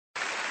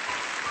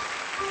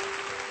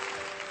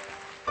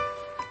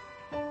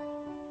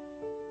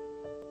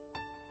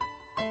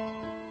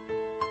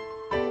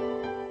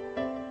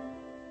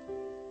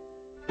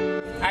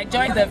I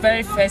joined the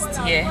very first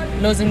year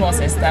LoSIN was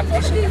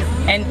established,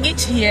 and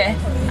each year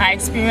I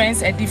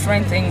experience a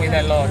different thing with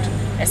the Lord,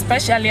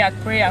 especially at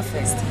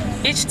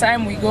Prayerfest. Each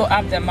time we go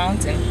up the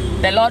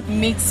mountain, the Lord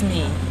meets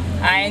me.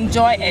 I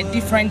enjoy a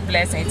different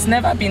blessing. It's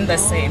never been the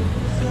same.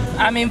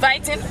 I'm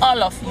inviting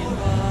all of you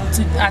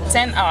to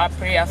attend our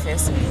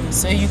Prayerfest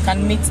so you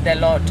can meet the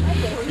Lord.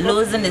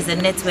 LoSIN is a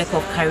network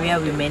of career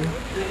women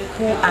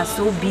who are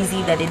so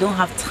busy that they don't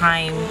have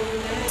time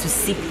to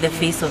seek the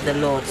face of the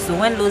Lord. So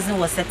when LoSIN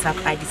was set up,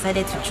 I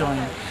decided to join.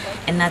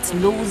 And at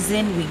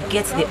LoSIN, we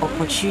get the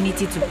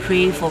opportunity to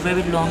pray for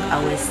very long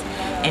hours,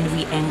 and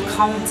we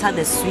encounter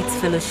the sweet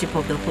fellowship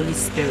of the Holy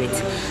Spirit.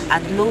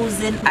 At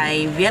LoSIN,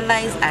 I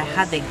realized I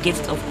had the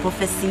gift of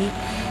prophecy,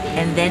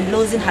 and then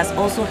LoSIN has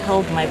also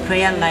helped my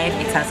prayer life.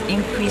 It has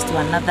increased to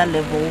another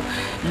level.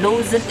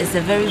 LoSIN is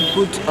a very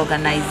good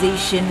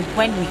organization.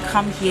 When we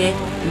come here,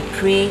 we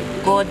pray,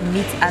 God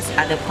meets us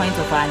at the point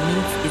of our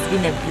needs. It's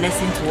been a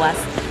blessing to us,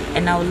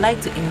 and I would like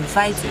to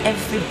invite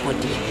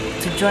everybody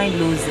to join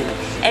LoSIN.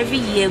 Every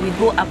year we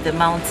go up the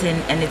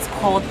mountain, and it's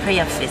called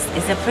Prayerfest.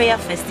 It's a prayer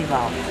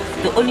festival.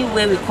 The only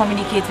way we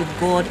communicate with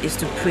God is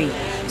to pray.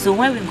 So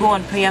when we go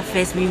on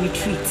Prayerfest, we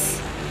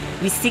retreat.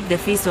 We seek the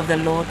face of the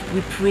Lord,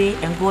 we pray,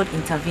 and God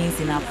intervenes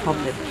in our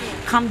problem.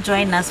 Come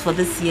join us for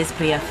this year's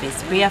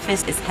Prayerfest.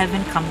 Prayerfest is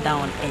heaven come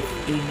down on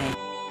earth. Amen.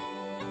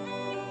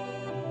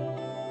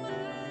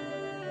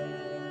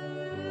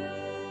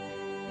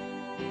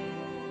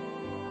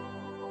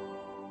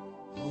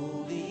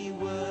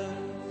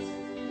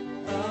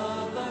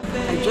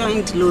 I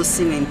joined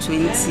LoSIN in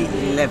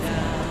 2011,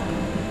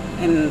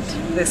 and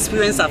the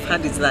experience I've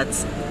had is that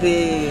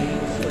they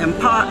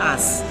empower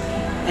us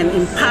and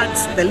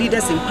the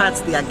leaders impart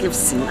their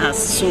gifts in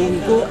us. So we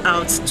go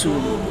out to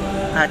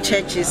our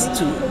churches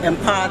to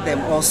empower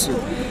them also.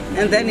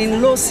 And then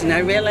in LoSIN, I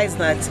realized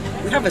that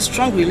we have a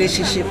strong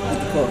relationship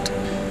with God.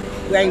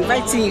 We are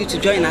inviting you to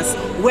join us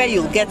where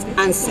you'll get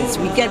answers.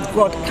 We get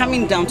God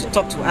coming down to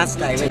talk to us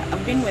directly.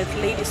 I've been with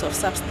Ladies of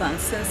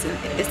Substance since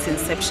its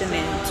inception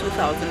in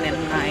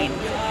 2009.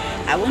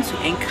 I want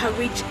to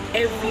encourage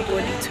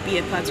everybody to be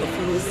a part of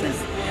LoSIN.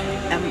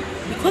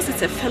 Because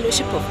it's a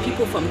fellowship of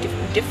people from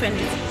different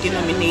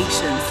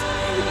denominations,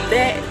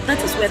 that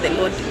is where the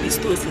Lord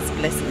bestows His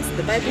blessings.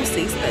 The Bible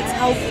says that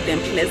how good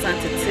and pleasant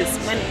it is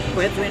when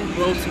brethren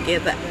dwell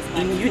together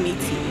in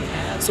unity.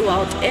 So I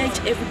would urge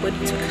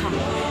everybody to come.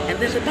 And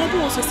then the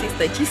Bible also says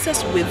that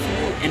Jesus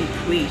withdrew and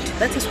prayed.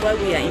 That is why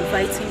we are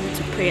inviting you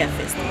to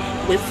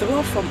Prayerfest.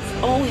 Withdraw from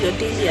all your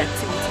daily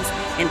activities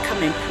and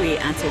come and pray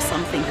until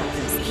something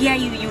happens. Here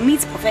you meet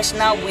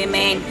professional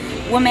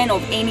women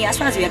of any, as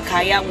far as you're a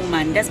career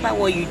woman, despite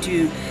what you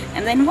do.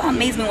 And then what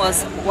amazed me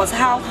was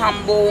how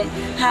humble,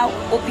 how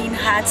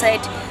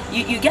open-hearted.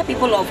 You get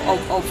people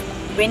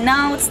of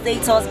renowned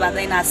status, but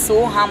then are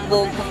so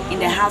humble in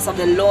the house of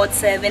the Lord,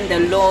 serving the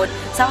Lord.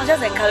 So I was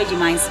just encouraging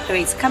my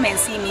spirit, come and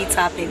see me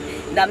tapping.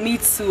 That me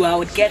too, I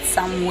would get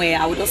somewhere.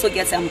 I would also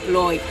get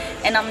employed.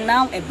 And I'm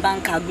now a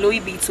banker, glory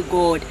be to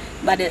God.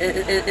 But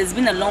it's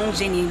been a long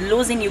journey.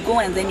 LoSIN, you go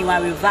and then you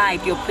are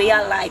revived. Your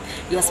prayer life,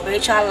 your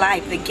spiritual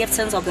life, the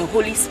giftings of the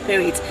Holy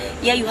Spirit.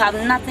 Here you have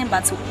nothing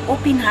but to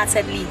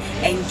open-heartedly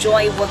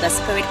enjoy what the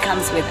Spirit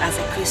comes with as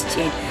a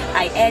Christian.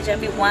 I urge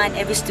everyone,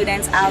 every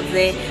student out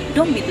there,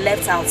 don't be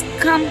left out.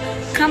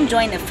 Come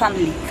join a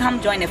family.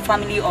 Come join a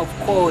family of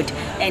God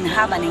and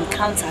have an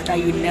encounter that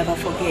you never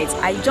forget.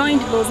 I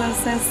joined LoSIN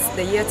since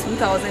the year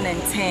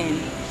 2010,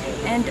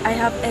 and I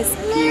have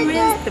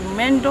experienced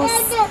tremendous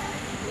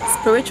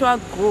spiritual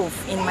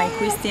growth in my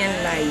Christian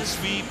life.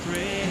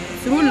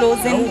 Through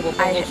LoSIN,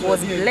 I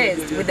was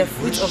blessed with the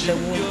fruit of the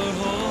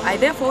womb. I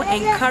therefore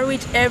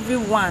encourage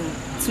everyone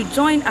to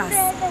join us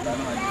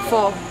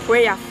for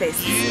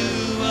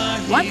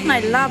Prayerfest. What I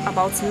love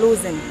about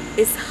LoSIN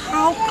is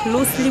how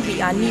closely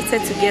we are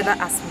knitted together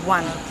as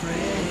one.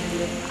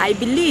 I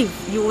believe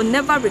you will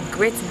never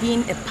regret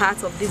being a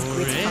part of this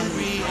great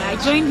family. I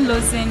joined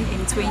LoSIN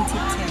in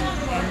 2010,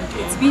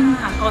 and it's been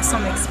an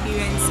awesome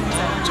experience since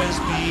I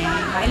joined.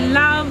 I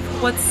love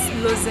what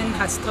LoSIN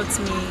has taught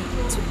me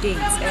to date,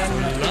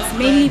 and it's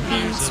mainly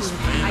been to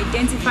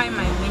identify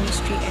my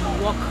ministry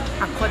and walk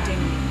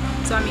accordingly.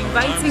 So I'm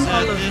inviting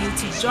all of you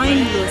to join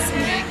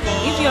LoSIN.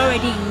 If you're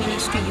already in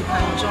ministry, you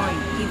can join.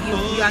 If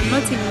you are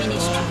not in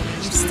ministry,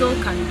 you still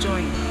can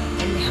join.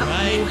 And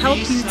we will help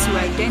you to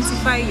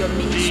identify your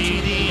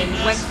ministry and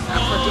work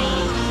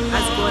accordingly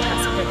as God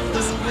has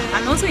purposed.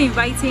 I'm also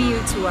inviting you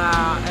to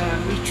our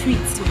retreat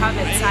to have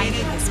a time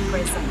in His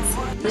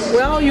presence.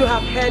 Well, you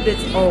have heard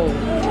it all.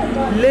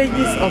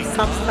 Ladies of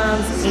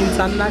Substance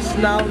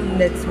International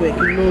Network,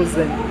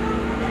 LoSIN.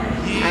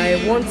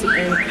 I want to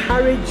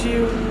encourage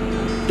you,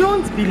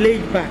 don't be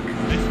laid back.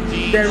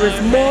 There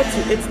is more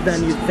to it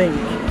than you think.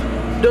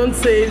 Don't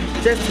say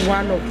just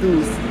one of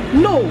those.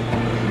 No,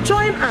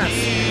 join us.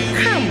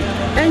 Come,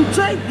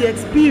 enjoy the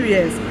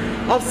experience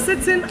of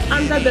sitting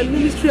under the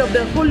ministry of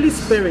the Holy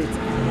Spirit.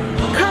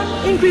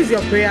 Come, increase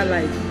your prayer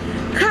life.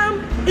 Come,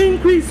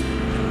 increase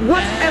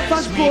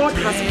whatever God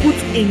has put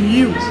in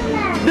you.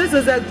 This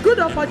is a good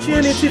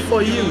opportunity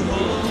for you.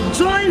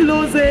 Join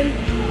LoSIN,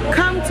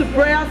 come to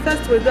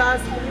Prayerfest with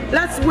us.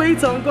 Let's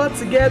wait on God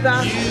together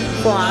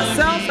for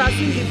ourselves as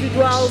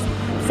individuals,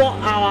 for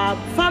our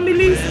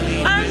families,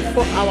 and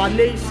for our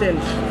nation.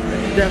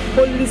 The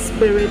Holy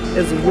Spirit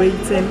is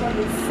waiting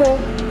for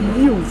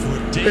you.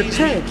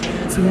 Prepare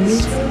to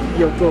meet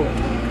your God.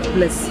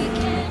 Bless you.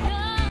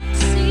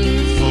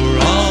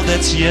 For all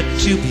that's yet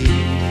to be,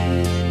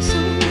 So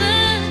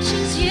much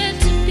is yet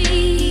to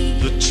be.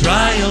 the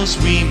trials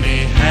we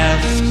may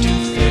have to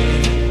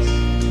face,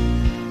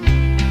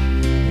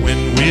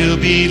 when we'll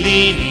be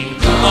leaning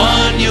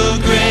on your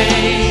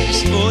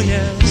grace. Oh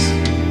yes,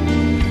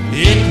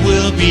 it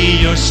will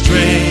be your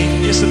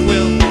strength, yes it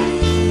will,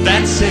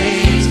 that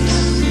saves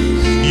us,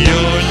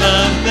 your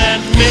love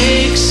that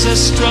makes us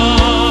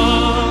strong.